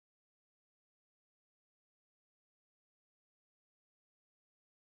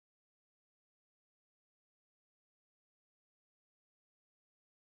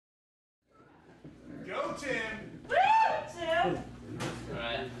Go, Tim! Woo, Tim!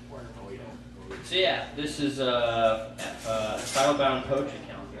 Alright. So yeah, this is a Stylebound poetry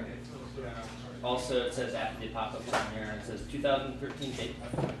calendar. Also, it says after the apocalypse on here, and it says 2013 date.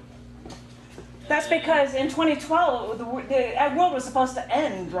 That's because in 2012, the world was supposed to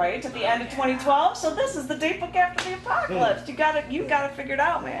end, right? At the end of 2012. So this is the date book after the apocalypse. You got it figured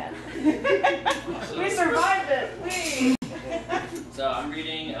out, man. We survived it. We. So I'm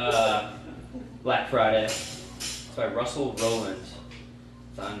reading Black Friday. It's by Russel, Rowlands.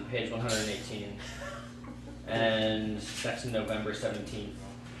 It's on page 118, and that's in November 17th.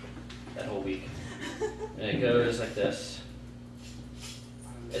 That whole week, and it goes like this.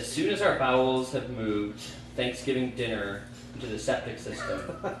 As soon as our bowels have moved, Thanksgiving dinner into the septic system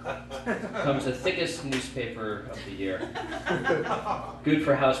comes the thickest newspaper of the year. Good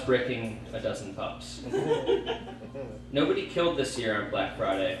for housebreaking a dozen pups. Nobody killed this year on Black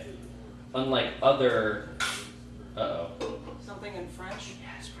Friday, unlike other... Something in French?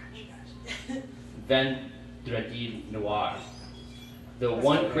 Yeah, it's French, guys. Vendredi Noir. The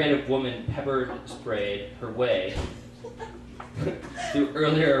one creative woman pepper sprayed her way through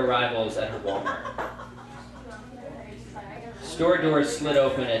earlier arrivals at her Walmart. Store doors slid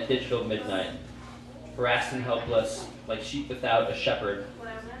open at digital midnight, harassed and helpless, like sheep without a shepherd,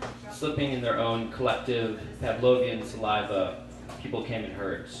 slipping in their own collective Pavlovian saliva, people came in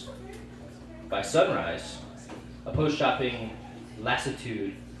herds. By sunrise, a post-shopping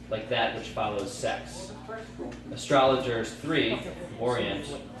lassitude like that which follows sex. Astrologers, 3, Orient,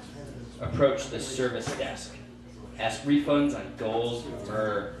 approach the service desk. Ask refunds on gold,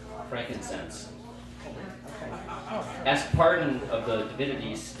 myrrh, frankincense. Ask pardon of the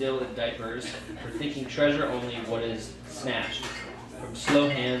divinities still in diapers for thinking treasure only what is snatched from slow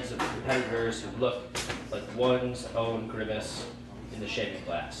hands of competitors who look like one's own grimace in the shaving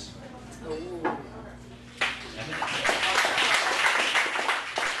glass.